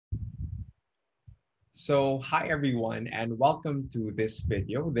Hi everyone, and welcome to this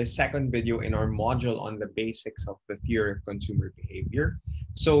video, the second video in our module on the basics of the theory of consumer behavior.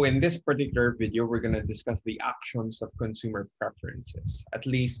 So in this particular video, we're going to discuss the axioms of consumer preferences, at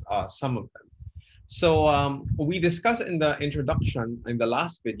least some of them. We discussed in the introduction in the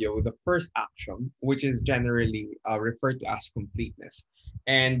last video, the first axiom, which is generally referred to as completeness.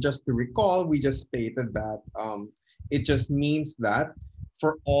 And just to recall, we just stated that it just means that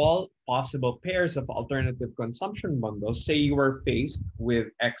for all possible pairs of alternative consumption bundles, say you were faced with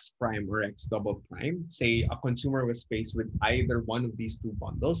X prime or X double prime, say a consumer was faced with either one of these two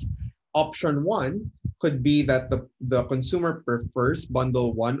bundles, option one could be that the consumer prefers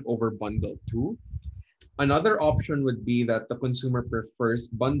bundle one over bundle two. Another option would be that the consumer prefers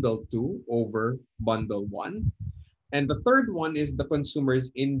bundle two over bundle one. And the third one is the consumer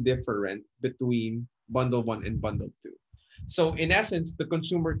is indifferent between bundle one and bundle two. So in essence, the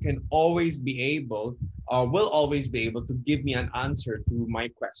consumer can always be able, will always be able to give me an answer to my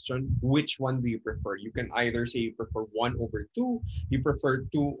question, which one do you prefer? You can either say you prefer one over two, you prefer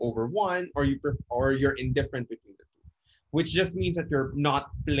two over one, or or you're indifferent between the two, which just means that you're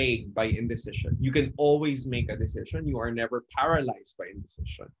not plagued by indecision. You can always make a decision. You are never paralyzed by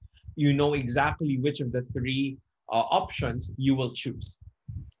indecision. You know exactly which of the three options you will choose.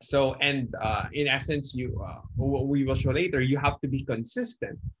 In essence, we will show later, you have to be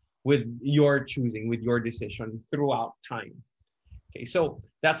consistent with your choosing, with your decision throughout time. Okay, so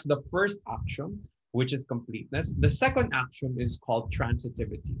that's the first axiom, which is completeness. The second axiom is called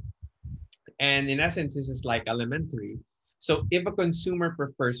transitivity. And in essence, this is like elementary. So if a consumer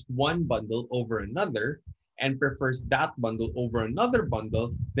prefers one bundle over another and prefers that bundle over another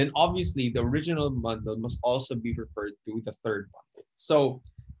bundle, then obviously the original bundle must also be referred to the third bundle. So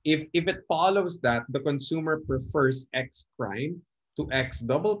if it follows that the consumer prefers X prime to X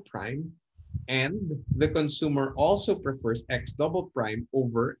double prime, and the consumer also prefers X double prime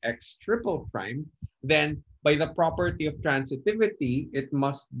over X triple prime, then by the property of transitivity, it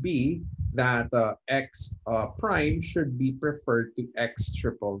must be that X prime should be preferred to X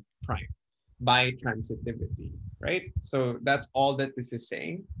triple prime by transitivity, right? So that's all that this is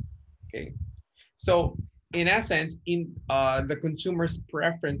saying, okay? So in essence, the consumer's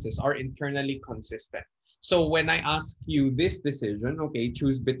preferences are internally consistent. So when I ask you this decision, okay,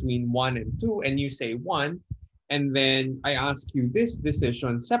 choose between one and two, and you say one, and then I ask you this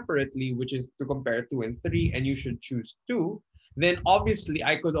decision separately, which is to compare two and three, and you should choose two, then obviously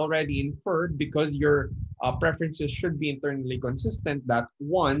I could already infer, because your preferences should be internally consistent, that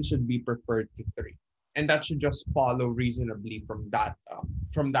one should be preferred to three. And that should just follow reasonably from that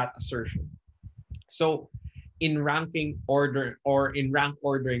assertion. So in ranking order, or in rank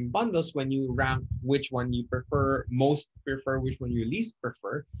ordering bundles, when you rank which one you prefer, most prefer, which one you least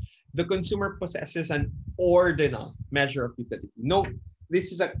prefer, the consumer possesses an ordinal measure of utility. Note,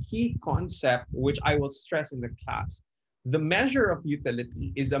 this is a key concept which I will stress in the class. The measure of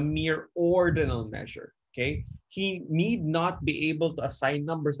utility is a mere ordinal measure, okay? He need not be able to assign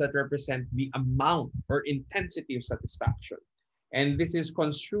numbers that represent the amount or intensity of satisfaction. And this is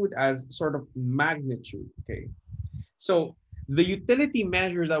construed as sort of magnitude, okay? So the utility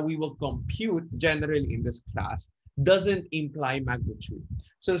measure that we will compute generally in this class doesn't imply magnitude.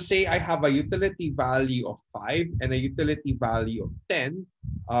 So say I have a utility value of 5 and a utility value of 10.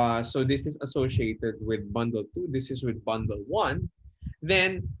 So this is associated with bundle 2, this is with bundle 1.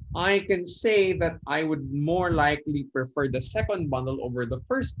 Then I can say that I would more likely prefer the second bundle over the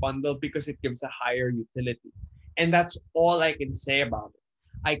first bundle because it gives a higher utility. And that's all I can say about it.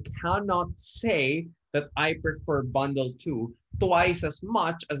 I cannot say that I prefer bundle 2 twice as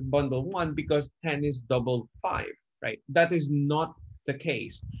much as bundle 1 because 10 is double 5, right? That is not the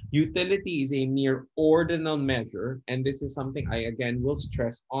case. Utility is a mere ordinal measure, and this is something I again will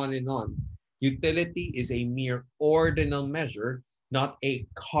stress on and on. Utility is a mere ordinal measure, not a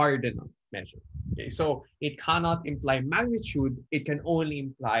cardinal measure. Okay, so it cannot imply magnitude, it can only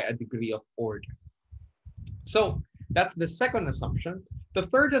imply a degree of order. So that's the second assumption. The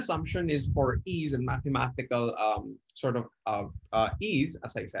third assumption is for ease and mathematical ease,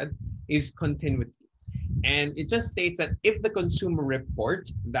 as I said, is continuity. And it just states that if the consumer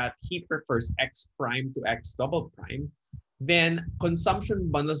reports that he prefers X prime to X double prime, then consumption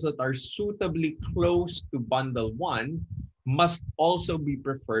bundles that are suitably close to bundle 1 must also be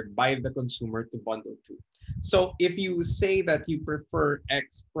preferred by the consumer to bundle 2. So if you say that you prefer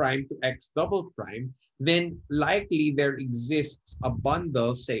X prime to X double prime, then likely there exists a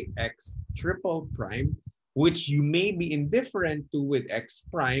bundle, say X triple prime, which you may be indifferent to with X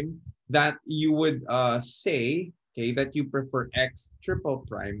prime, that you would say okay, that you prefer x triple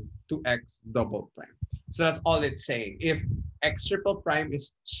prime to x double prime. So that's all it's saying. If x triple prime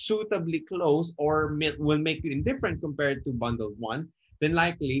is suitably close or will make you indifferent compared to bundle one, then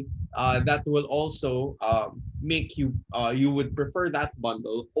likely that will also make you you would prefer that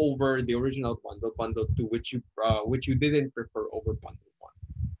bundle over the original bundle, bundle two, which you didn't prefer over bundle one.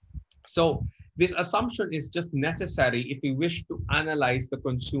 So this assumption is just necessary if we wish to analyze the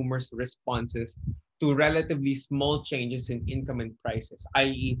consumer's responses to relatively small changes in income and prices,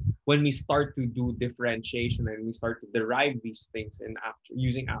 i.e., when we start to do differentiation and we start to derive these things in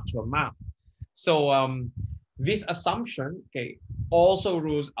using actual math. So this assumption, okay, also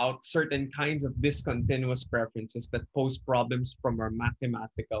rules out certain kinds of discontinuous preferences that pose problems from our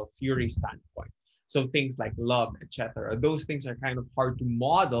mathematical theory standpoint. So things like love, etc. Those things are kind of hard to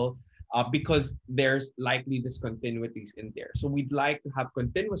model because there's likely discontinuities in there. So we'd like to have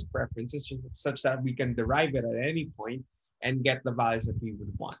continuous preferences such that we can derive it at any point and get the values that we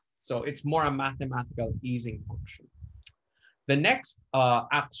would want. So it's more a mathematical easing function. The next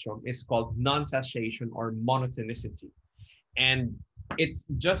axiom is called nonsatiation or monotonicity. And it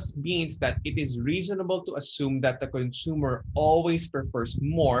just means that it is reasonable to assume that the consumer always prefers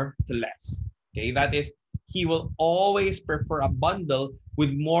more to less. Okay, that is, he will always prefer a bundle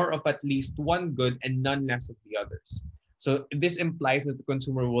with more of at least one good and none less of the others. So this implies that the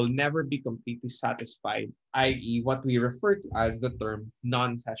consumer will never be completely satisfied, i.e., what we refer to as the term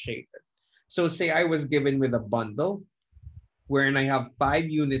non-satiated. So say I was given with a bundle wherein I have 5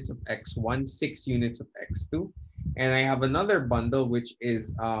 units of X1, 6 units of X2, and I have another bundle which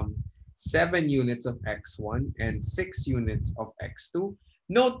is 7 units of X1 and 6 units of X2.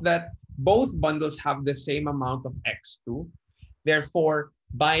 Note that both bundles have the same amount of X2. Therefore,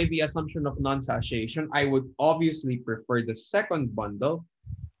 by the assumption of non-satiation, I would obviously prefer the second bundle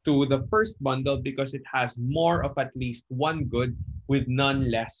to the first bundle because it has more of at least one good with none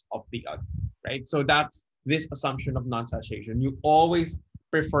less of the other, right? So that's this assumption of non-satiation. You always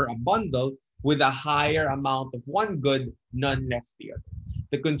prefer a bundle with a higher amount of one good, none less the other.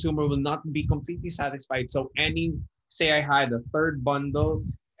 The consumer will not be completely satisfied. So say I had a third bundle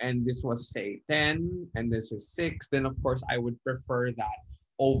and this was say 10 and this is 6, then of course I would prefer that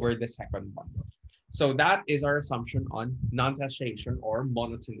over the second bundle. So that is our assumption on non-satiation or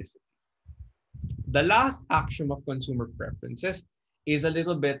monotonicity. The last axiom of consumer preferences is a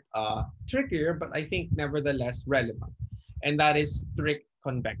little bit trickier, but I think nevertheless relevant, and that is strict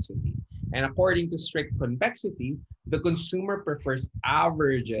convexity. And according to strict convexity, the consumer prefers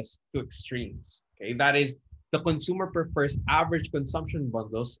averages to extremes. Okay, that is, the consumer prefers average consumption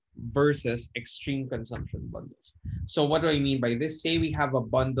bundles versus extreme consumption bundles. So what do I mean by this? Say we have a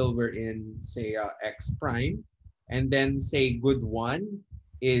bundle wherein say X prime, and then say good one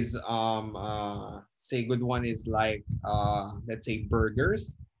is like let's say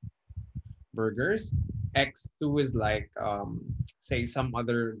burgers. X2 is like say some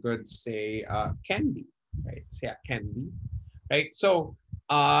other goods, say candy, right? Say a candy, right? So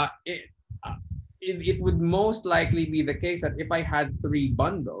uh, it, it would most likely be the case that if I had 3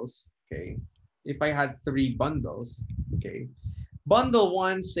 bundles, okay, okay, bundle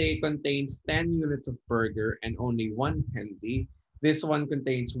one, say, contains 10 units of burger and only 1 candy. This one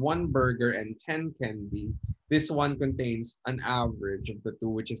contains 1 burger and 10 candy. This one contains an average of the two,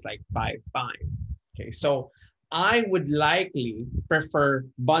 which is like 5, 5. Okay, so I would likely prefer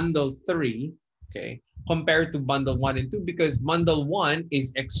bundle 3, okay, compared to bundle 1 and 2 because bundle 1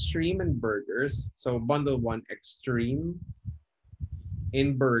 is extreme in burgers. So bundle 1 extreme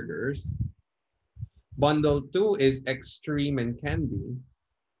in burgers. Bundle 2 is extreme in candy.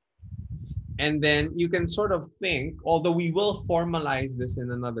 And then you can sort of think, although we will formalize this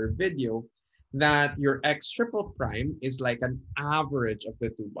in another video, that your X triple prime is like an average of the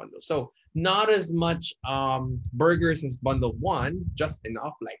 2 bundles. So not as much burgers as bundle 1, just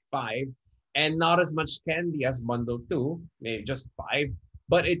enough, like 5, and not as much candy as bundle 2, maybe just 5,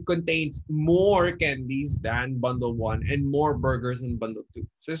 but it contains more candies than bundle 1 and more burgers in bundle 2.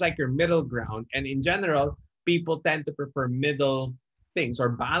 So it's like your middle ground. And in general, people tend to prefer middle things or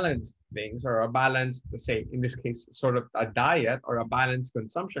balanced things, or a balanced, say in this case, sort of a diet or a balanced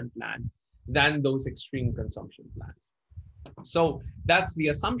consumption plan than those extreme consumption plans. So that's the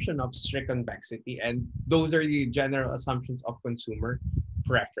assumption of strict convexity, and those are the general assumptions of consumer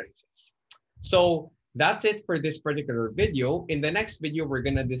preferences. So that's it for this particular video. In the next video, we're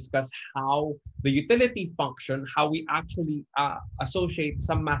going to discuss how the utility function, how we actually associate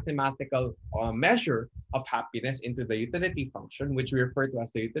some mathematical measure of happiness into the utility function, which we refer to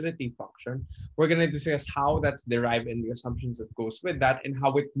as the utility function. We're going to discuss how that's derived and the assumptions that goes with that, and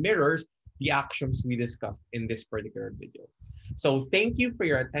how it mirrors the axioms we discussed in this particular video. So thank you for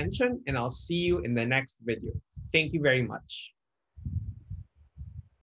your attention, and I'll see you in the next video. Thank you very much.